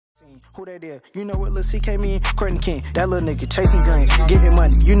Who that is? You know what Lil C came in? CORTxKING. That little nigga chasing green, getting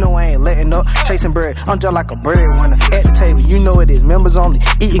money. You know I ain't letting up, chasing bread. I'm just like a breadwinner at the table. You know it is members only,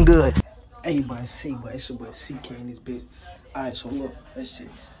 eating good. Hey, boy, see, boy, it's your boy CK in this bitch. Alright, so look, let's see.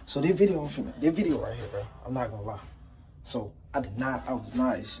 So this video right here, bro. I'm not gonna lie. So I was not gonna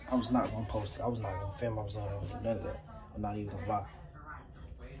post it. I was not gonna film. I was not gonna do none of that. I'm not even gonna lie.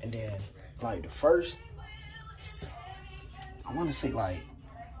 And then, like the first, I want to say like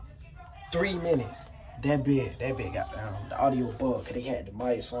 3 minutes. That bit got down. The audio bug, cause they had the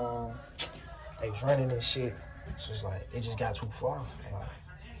mics on. They was running and shit. So it's like it just got too far. Like,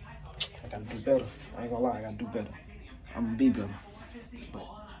 I gotta do better. I ain't gonna lie, I gotta do better. I'm gonna be better. But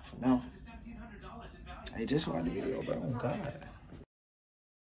for now, hey, just watch the video, bro. Oh God.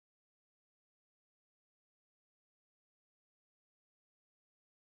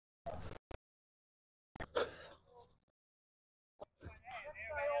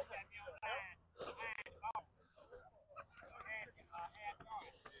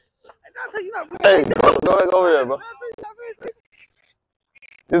 Hey, go back over there, bro.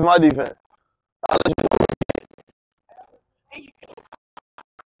 This is my defense.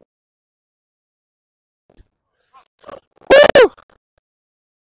 Woo!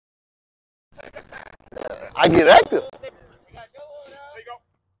 I get active.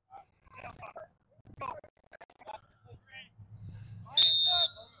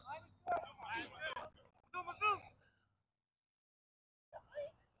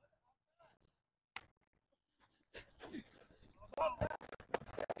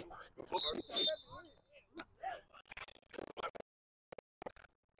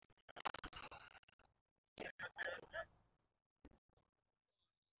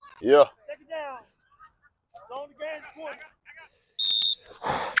 Yeah. Take it down. Zone the game, corner.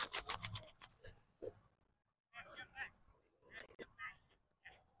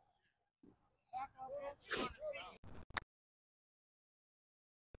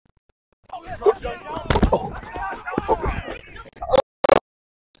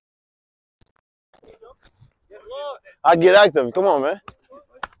 I get active. Come on, man.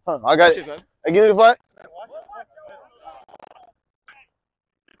 Huh, I got it. Hey, give me the flag.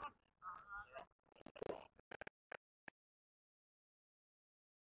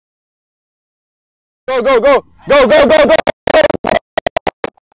 Go, go, go. Go, go, go, go.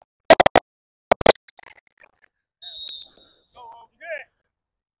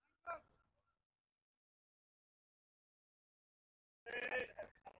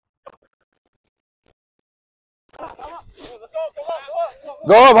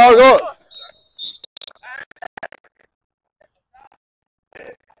 Go up, Howard, go up.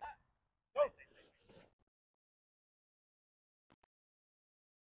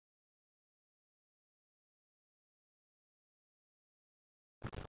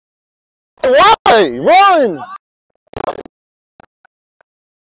 Why? Run!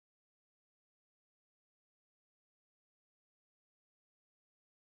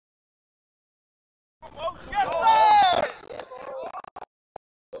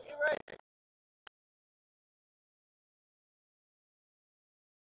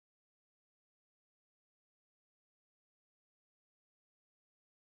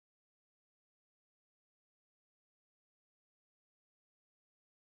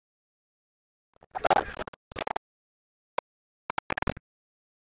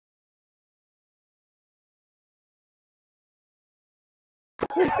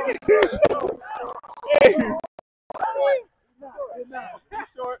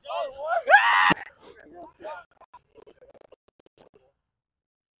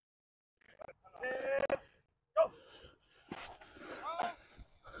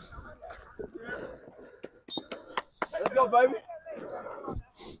 Let's go, baby.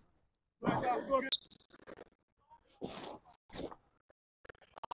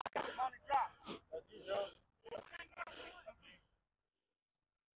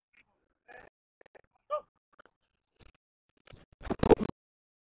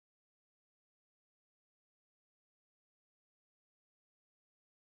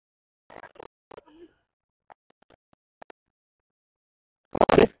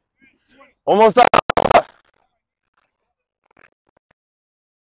 Almost out.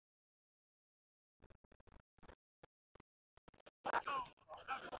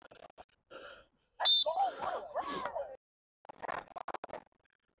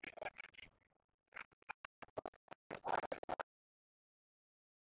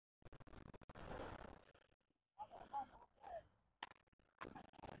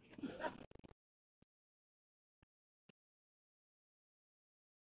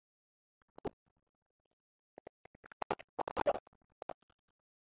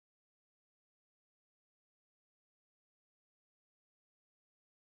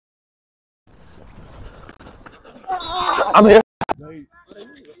 I'm here. Okay,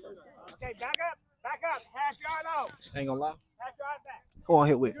 back up. Half yard out. Ain't gonna lie. Half yard back. Who on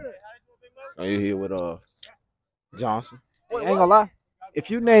hit with? Are you here with Johnson? Ain't gonna lie. If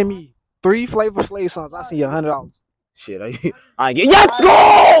you name me 3 Flavor Flav songs, I see you $100. Shit, I ain't getting. Let's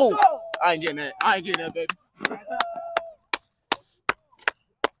go! I ain't getting that, baby.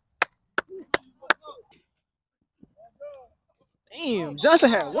 Damn, Johnson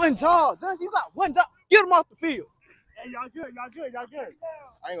had 1 job. Johnson, you got 1 job. Get him off the field. Hey, y'all good.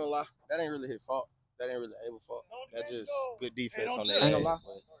 I ain't gonna lie. That ain't really his fault. That ain't really Abel's fault. That's just good defense on that. Ain't gonna lie.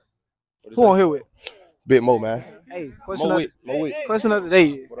 Who on here with? Bit Mo, man. Hey, Mo Witt. question of the day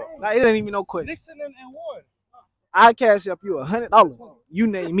is, now it ain't even no question. Nixon and one. I cash up you $100. You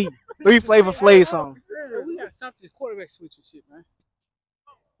name me 3 Flavor Flav songs. We gotta stop this quarterback switching shit, man.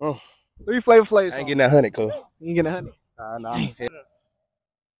 3 Flavor Flav songs. I ain't getting that 100, cuz. You ain't getting 100. Nah.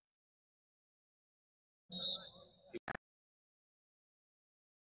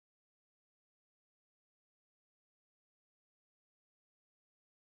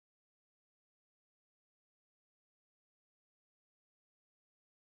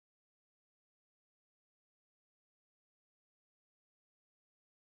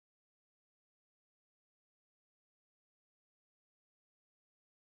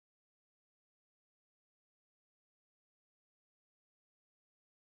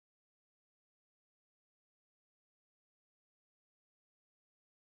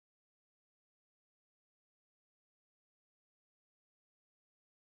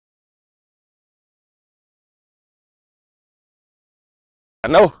 I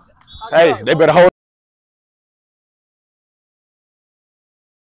know. Hey, they better hold.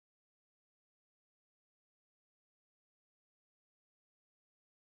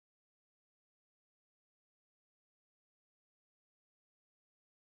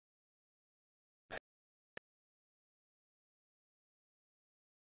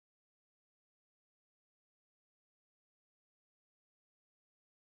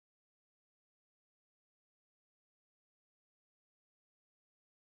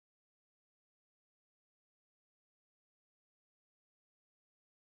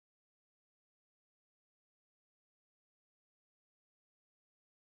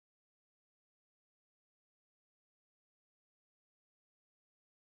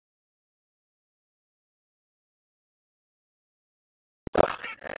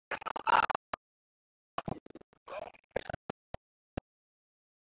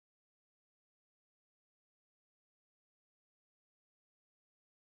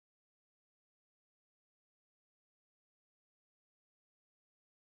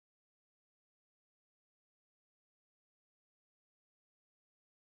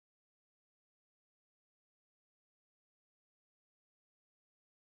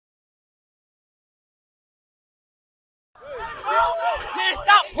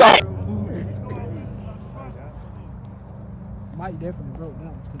 Stop. Mike definitely broke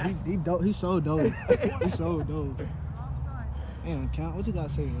down. He dope. He so dope. He so dope. Damn, Count. What you gotta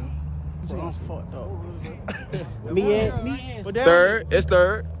say, man? What you gotta say? Me and Third. It's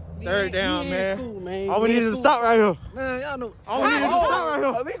third. third down, man. School, man. All we need is to stop right here. Man, y'all know. All we need is to stop right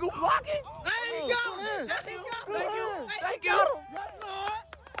here. Illegal blocking? There you go. Thank you. Thank you.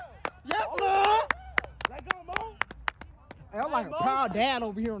 Yes, Lord. Let go, Mo. Hey, I'm like a proud dad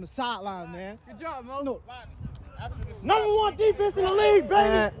over here on the sideline, man. Good job, Mo. No. #1 defense in the league,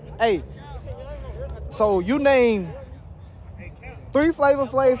 baby. Hey, so you name 3 Flavor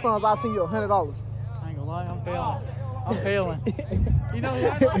Flav songs, I'll send you $100. I ain't gonna lie, I'm failing. You know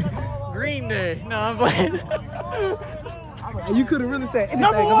what? Green Day. No, I'm playing. And you could have really said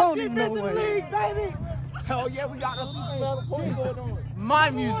anything, because I don't even know what. Baby. Hell yeah, we got a post going on. My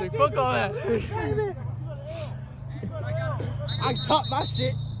music. Fuck all that. I top my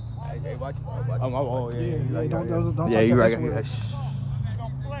shit. Hey, watch. Oh, yeah, don't talk Yeah, you about right. this word.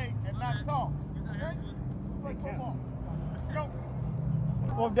 Gonna play and not talk.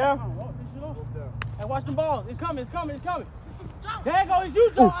 Fourth down. Hey, watch the ball. It's coming. There goes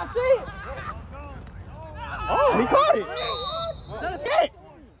you, Joe. I see it. Oh, he caught it.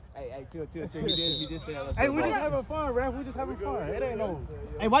 Hey, chill. He just said let's Hey, go. we just having fun, ref. We just having fun. It ain't no.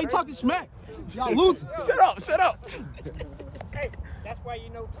 Hey, why you talking smack? Y'all losing. Shut up. Hey, that's why you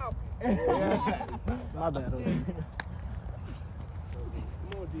know talking. My bad.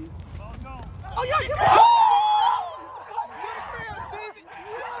 Oh, yeah, come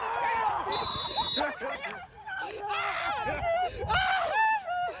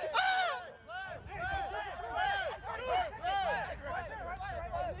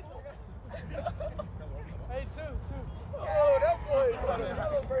Hey, two.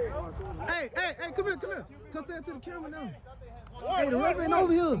 Hey, come here. Come say it to the camera now. Hey, the ref ain't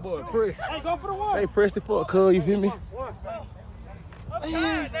over here. Boy, press. Hey, go for the one. They pressed it for a cuz, you feel me?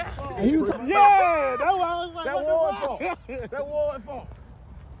 Yeah, that's what I was like. That was fault. That was fault.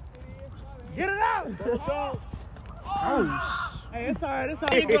 Get it out. Oh, hey, it's all right. It's all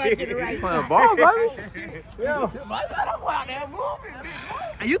right. You go ahead and get it right. Playing ball, baby. Yeah.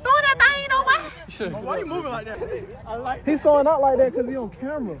 Are you throwing that thing, nobody? Why you moving like that? He's showing out like that because he on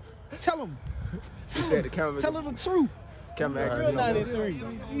camera. Tell him. He said the camera. Tell him the truth. Camera Real 93.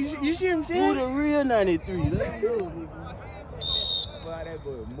 You see him, Jim? Who the real 93? Let's go, nigga. Boy, that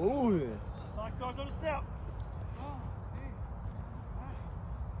boy moving. Starts on the step.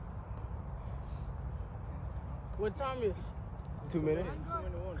 What time is? 2 minutes.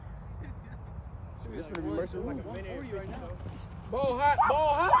 This gonna be mercy like a minute right now. Ball hot,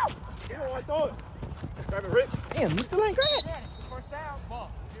 ball hot. You don't want to throw it. Grab it, Rich. Damn, you still ain't grab. First down. Ball.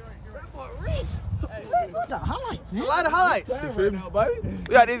 Rich. What the highlights, man? A lot of highlights. You feel me, baby?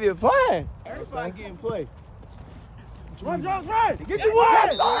 We got even playing. Everybody getting play. Run, Jones, run. Get you one.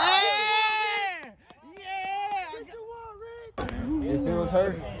 Yeah. Get you one, Rich. You feel what's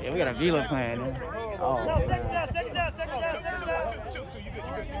hurt? Yeah, we got a velo plan. Oh. No, second down. Two. You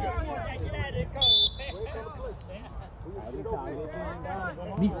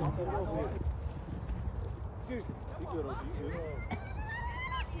good. Me some.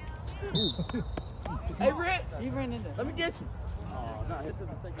 Hey, Rich. He ran in there. Let me get you. I'm not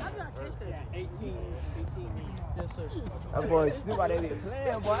catching that. 18. Yes, sir. That boy, see why they be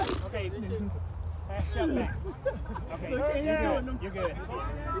playing, boy. Okay. Pass step back. Okay. You're good.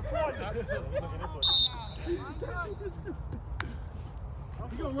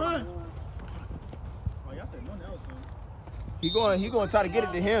 He gonna run. He going to try to get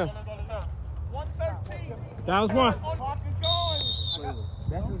it to him. 113. That was one.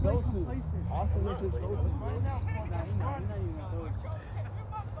 That's his go-to. Austin is his go-to.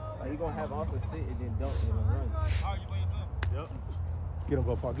 Like, he gonna have Austin sit and then dunk and then run. Yep. Get him,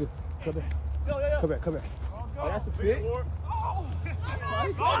 go, Paul. Get him. Come back. Come back. Oh, that's a pick.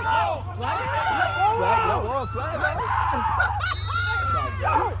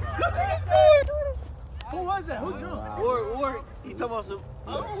 Who was that? Who jumped? Ward. He talking about some.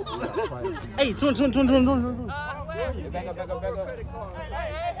 Hey, turn. Back up.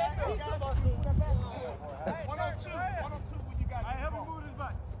 Hey, help me move this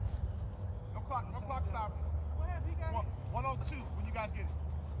back. No clock stop. 102 when you guys get it.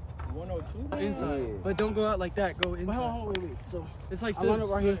 102? Inside. Yeah. But don't go out like that. Go inside. Wait. So it's like I this. want it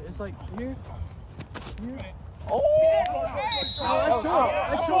right here. It's like here. Oh!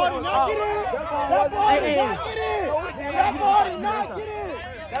 That's short. Knock it in. That ball did not get in.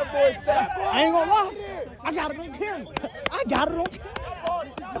 That boy stopped. I ain't gonna lie. I got it on camera.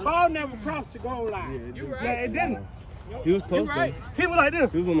 The ball never crossed the goal line. Yeah, it didn't. He was close, Right. He was like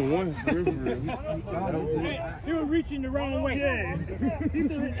this. He was on the one. He was reaching the wrong way. Yeah.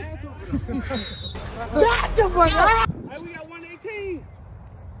 That's a one. Hey, we got 118.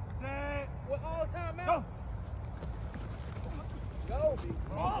 With all timeouts. Go.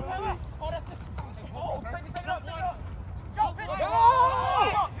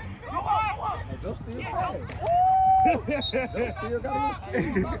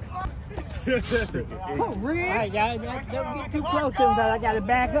 Alright, y'all, don't get too close to him, I got to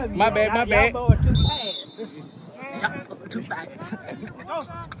back up. My bad. Y'all boys too fast.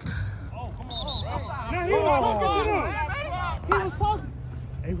 Now he was talking to them. He was talking.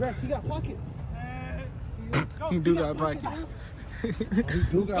 Hey, Rex, he got pockets. He do got pockets. He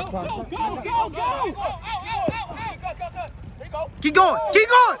do got pockets. Go. Keep going.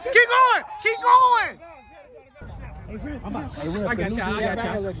 I got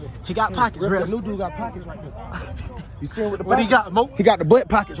you. He got pockets, The Rex. new dude got pockets right there. You see him with the What he got, Mo? He got the butt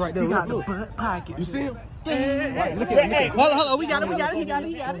pockets right there. He got the Look. butt pockets. You see him? Right, look at him. Hold on. We got it.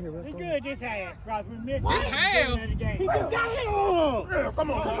 He good this half, because we missed This half? He just got hit. Oh,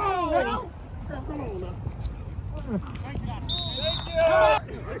 come on. Come on now.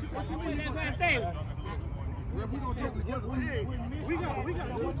 We got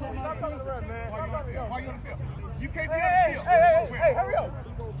two times. You can't be on the field. Hey, hurry up.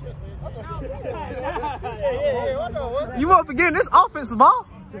 You won't forget this offensive ball.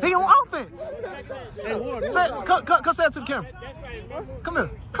 He on offense. Come say it to the camera. Come here.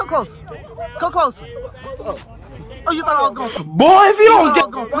 Come close. Oh, you thought I was going to. Boy, if you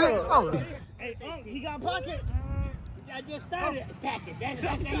don't get. Hey, he got pockets. I just started packing. That's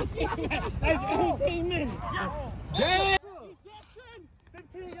 18 minutes. Yeah.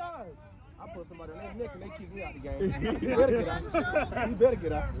 15 yards. I put somebody on their neck and they kick me out the game. You better get out. You better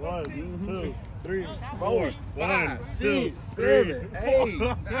get out. 1, 2, 3, 4, 5, 6, 7, 8,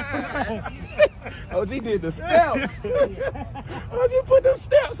 9. OG did the steps. OG put them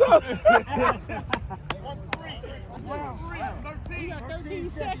steps up. 1, 3. 13. You got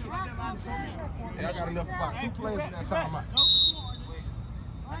 13 seconds. Yeah, I got enough for about 2 plays in that time out.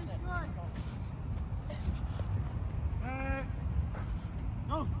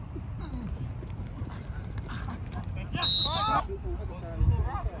 Go.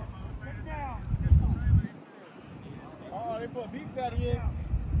 Oh, they put beef patty in.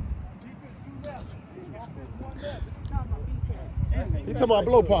 He talking about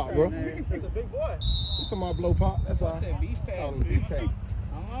blow pop, bro. That's a big boy. He talking about blow pop. That's all. I said beef Call him patty. beef patty.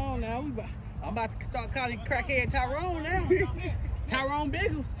 Come on now. I'm about to start calling crackhead Tyrone now. Tyrone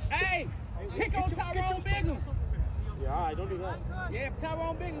Biggles. Hey, pick on Tyrone Biggles. Yeah, all right, don't do that. Yeah,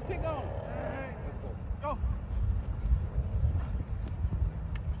 Tyrone Biggles, pick on him. Go.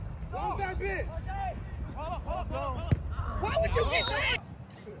 What's that bit? Hold up. Why would you get that?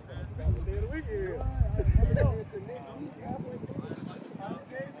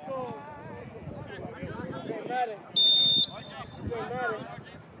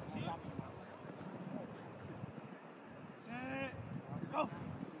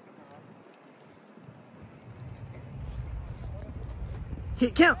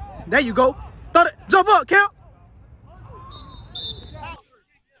 Hit count. There you go. Throw it. Jump up, count.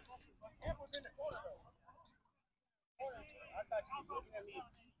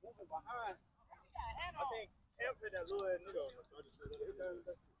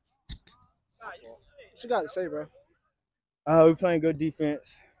 What you got to say, bro? We're playing good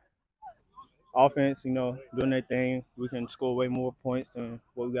defense. Offense, you know, doing their thing. We can score way more points than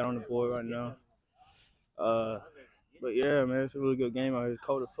what we got on the board right now. But yeah, man, it's a really good game out here. It's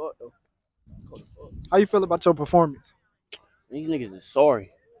cold as fuck, though. Cold as fuck. How you feel about your performance? These niggas is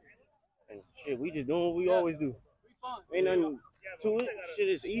sorry. And shit, we just doing what we always do. Ain't nothing to it. Shit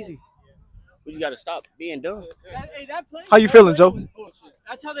is easy. We just gotta stop being dumb. How you feeling, Joe?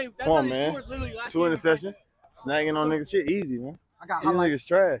 That's how they. Come on, man. 2 interceptions. Snagging on niggas shit easy, man. I got These niggas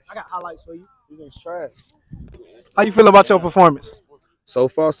trash. I got highlights for you. These niggas trash. How you feel about your performance? So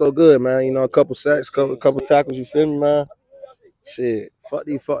far, so good, man. You know, a couple sacks, couple tackles, you feel me, man? Shit. Fuck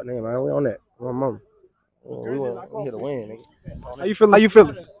these fuck niggas, man. We on that. My mama. We here to win, nigga. How you feeling? How you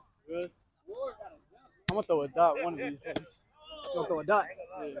feeling? Good. I'm gonna throw a dot one of these days. You gonna throw a dot?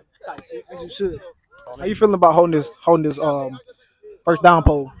 Yeah, type shit. As you should. How you feeling about holding this first down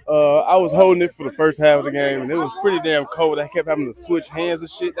pole? I was holding it for the first half of the game, and it was pretty damn cold. I kept having to switch hands and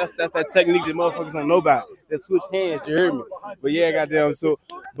shit. That's that technique that motherfuckers don't know about. That switch hands, you heard me? But yeah, goddamn. So,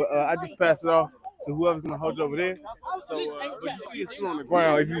 I just passed it off to whoever's gonna hold it over there. So, but you see it's still on the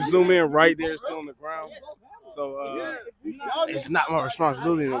ground. If you zoom in right there, it's still on the ground. So, it's not my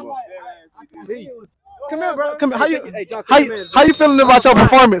responsibility anymore. Come here, bro. Come here. How you feeling about your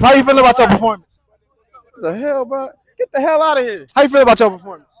performance? How you feeling about your performance? What the hell, bro? Get the hell out of here. How you feel about your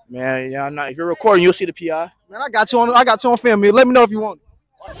performance? Man, yeah, I'm not. If you're recording, you'll see the PI. Man, I got you on film. Let me know if you want it.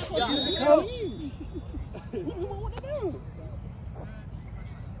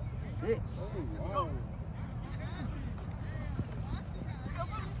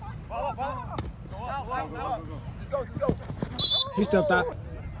 He stepped out.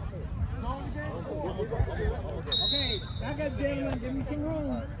 Okay, I got Jalen. Give me some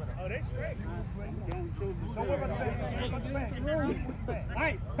room. Oh, they straight. Don't worry about the back. All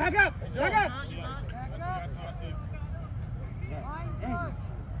right, back up. Back up.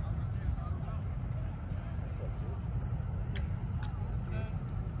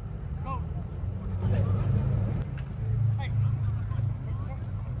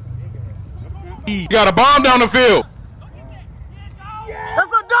 You got a bomb down the field.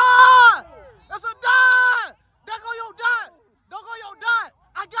 That's a dot! That's a dot! There go your dot! Don't go your dot!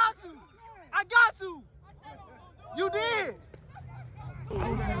 I got you! I got you! You did!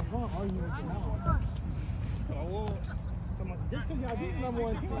 Just because y'all beat number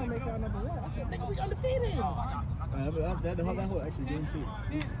one, you want to make y'all number one. I said, nigga, we undefeated. That actually game too.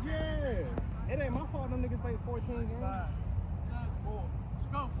 Yeah. It ain't my fault them niggas played 14 games. 5, 4,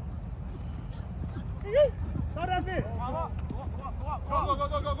 go. Throw that bitch. Go.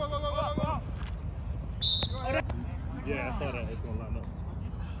 Yeah, I saw that. It's going to line up.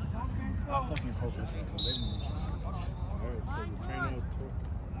 I fucking hope it's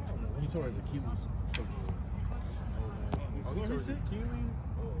he tore his Achilles. Oh, he tore his Achilles?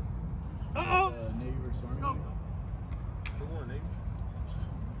 Uh-oh. Navy versus Army. Who won, Navy?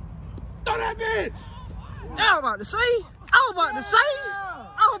 Throw that bitch! I was about to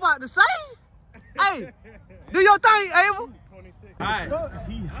say. Hey, do your thing, Abel. Alright.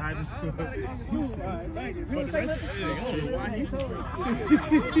 He high as fuck. You don't say nothing? Why he told me?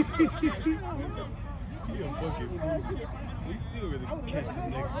 He a fucking fool. We still really catch the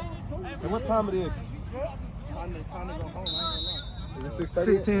nigga. And what time it is? Time to go home, I ain't gonna lie. Is it 6:30?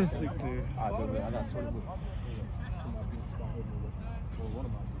 16. 16. I got 20 minutes.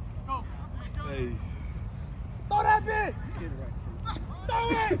 Hey. Throw that bitch! Throw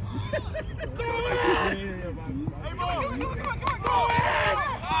it! Throw it! Hey, boy! Throw it!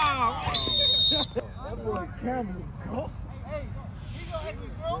 That boy camera. Hey, he gonna have to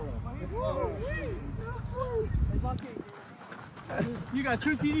throw. You got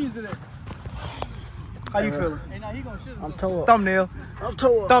 2 TDs in it. How you feeling? Hey, now he gonna shoot him. I'm toe up. Thumbnail. I'm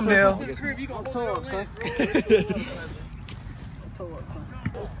toe up. Thumbnail. To the crib, you gonna toe up, son.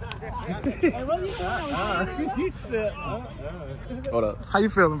 He said, Hold up. How you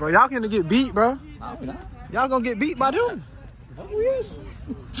feeling, bro? Y'all gonna get beat, bro. Y'all gonna get beat by them.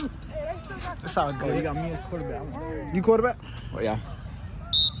 That's how it goes. You got me as quarterback. You quarterback? Oh, yeah.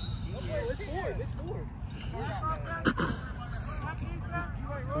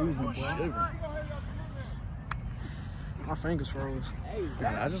 My fingers froze.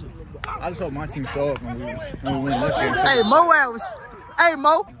 I just hope my team show up when we win this game. Hey, Mo ass. Hey,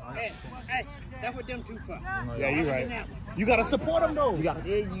 Mo. Hey, that's what them two for. yeah, you right. You gotta support him though. Yeah.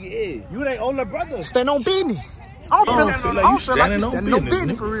 You their older brother. Stand on business. I don't feel like you standing on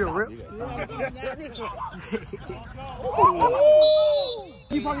business for real, Rip.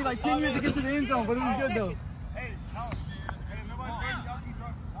 He probably like 10 years to get to the end zone, but it was good though.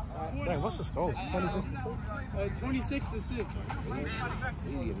 Dang, what's the score? 26 to 6.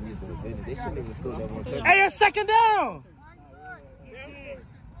 Hey, it's second down.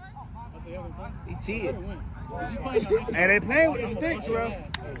 He cheated. Hey, they playing with the sticks, bro.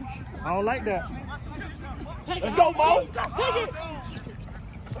 I don't like that. Let's go, Mo. Take it.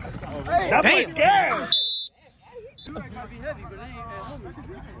 That boy scared. Might be heavy, but they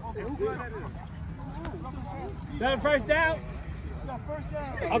ain't That first down.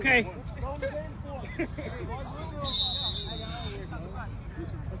 Okay.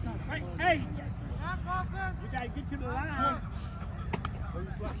 Hey, you gotta get to the line.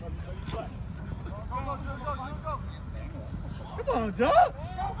 Come on, John.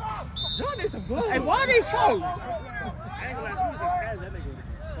 John needs some blood. Hey, why they so? I ain't gonna let you pass that nigga.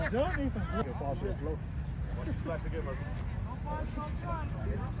 John needs some blood. Fall to the floor. I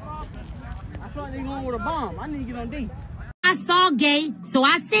feel like they going with a bomb. I need to get on D. I saw gay, so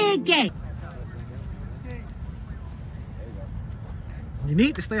I said gay. You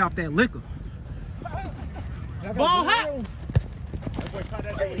need to stay off that liquor. Ball hot.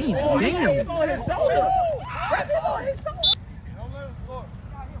 Damn.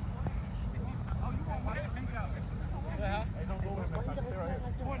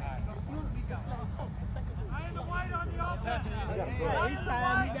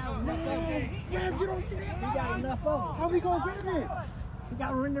 Yeah, you don't see that. He got enough of it. How we gonna grab it? You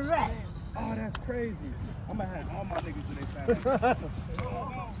gotta run the rack. Oh, that's crazy. I'm gonna have all my niggas to their family.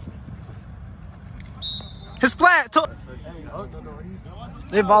 His flat.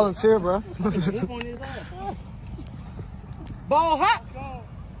 They volunteer, bro. Ball hot.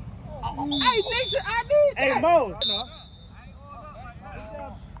 Hey, Nixon, I did that. Hey, Mo.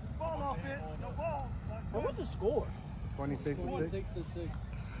 Well, what's the score? 26 to 6. 26 to 6.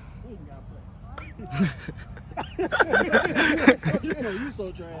 You know you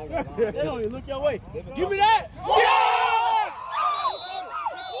so trash. They don't even look your way. Give me that.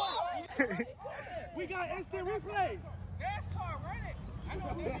 Yeah! We got instant replay.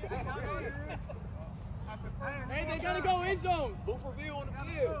 Hey, they gotta go end zone. Move for view on the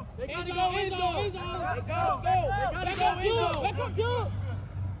field. They gotta go end zone. Let's go. They gotta go end zone. Let's go, jump.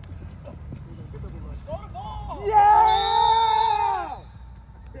 Yeah!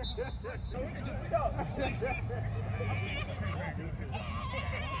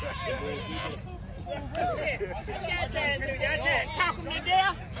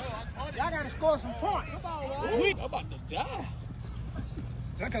 Y'all gotta score some points. I'm about to die.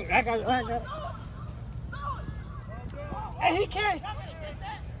 Hey, he can't.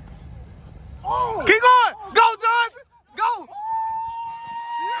 Oh. Keep going. Go, Johnson. Go.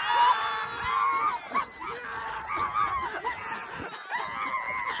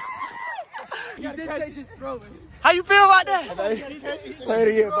 You did say just throw it. How you feel about that? Play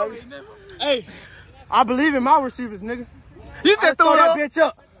it again, baby. Hey, I believe in my receivers, nigga. You just threw it up. That bitch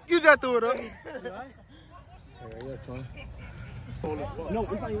up. You just threw it up. No,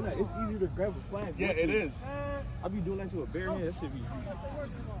 it's not even that. It's easier to grab a flag. Yeah, it is. I be doing that shit with bare hands. That shit be.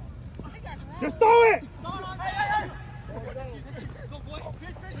 Just throw it.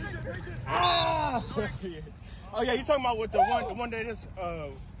 Oh yeah, you talking about what the one day this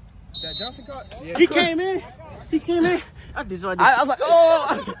that Johnson caught? Yeah. He came in. I was like,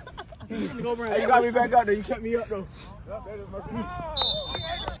 oh. Hey, you got me back out there. You kept me up though.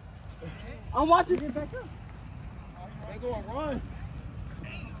 I'm watching. Get back up. They going run.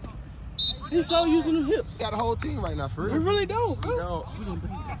 He's so using them hips. Got a whole team right now, for real. We really don't, bro. No.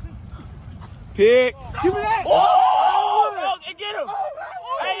 Pick. Give me that. Oh, no, get him.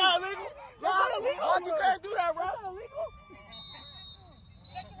 Hey, y'all illegal. Why you can't do that, bro?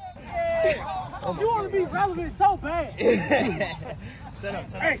 You want to be relevant so bad. Shut up.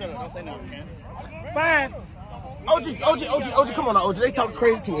 Don't say nothing, man. Fine. OG, come on now, OG. They talking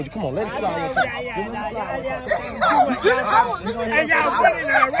crazy too, OG. Come on, let it slide. And y'all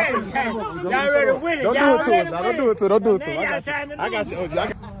winning already. Y'all ready to win it. Don't do it to us now. Don't do it to us. I got you, OG. I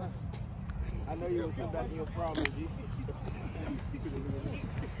know you were sitting back in your problem, OG.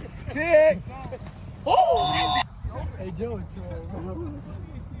 Sick. Oh! Hey, Joe.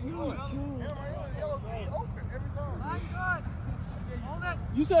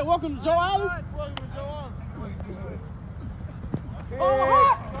 You said welcome to Joe Island? Welcome to Joe Island.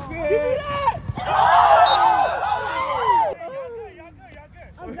 Oh, give me that! Y'all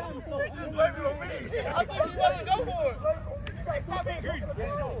good. He just blamed it on me. I thought you wanted to go for it. Stop being greedy.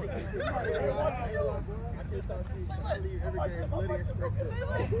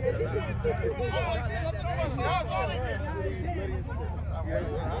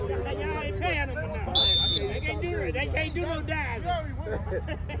 Y'all ain't paying them enough. They can't do no dive.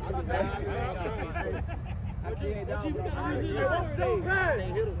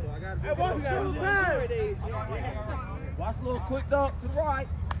 Watch a little quick dunk to the right.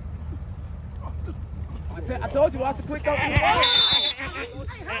 I told you, watch the quick dunk to the right.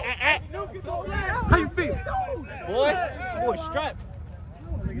 How you feel? Boy, strap.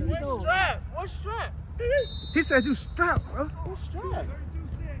 What strap? He said you strapped, bro. What strap?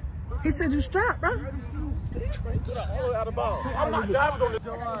 He said you strapped, bro. Out of ball. I'm not diving on this.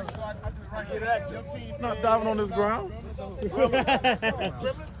 Not diving on this ground.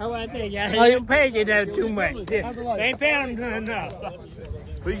 How about that, y'all? Oh, you paid you that too much. They ain't paying them enough.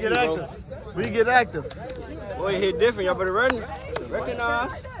 We get active. Boy, hit different. Y'all better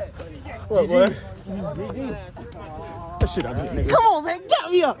recognize. What, boy? That shit I did, nigga. Come on, man.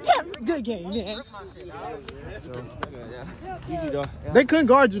 Get me up. Good game, man. They couldn't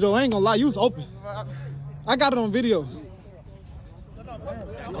guard you, though. I ain't gonna lie. You was open. I got it on video.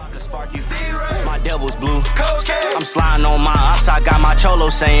 My devil's blue. I'm sliding on my ops. I got my cholo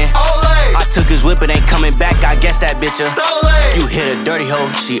saying, I took his whip, it ain't coming back. I guess that bitch. You hit a dirty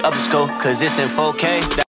hoe. She up the scope, cause it's in 4K.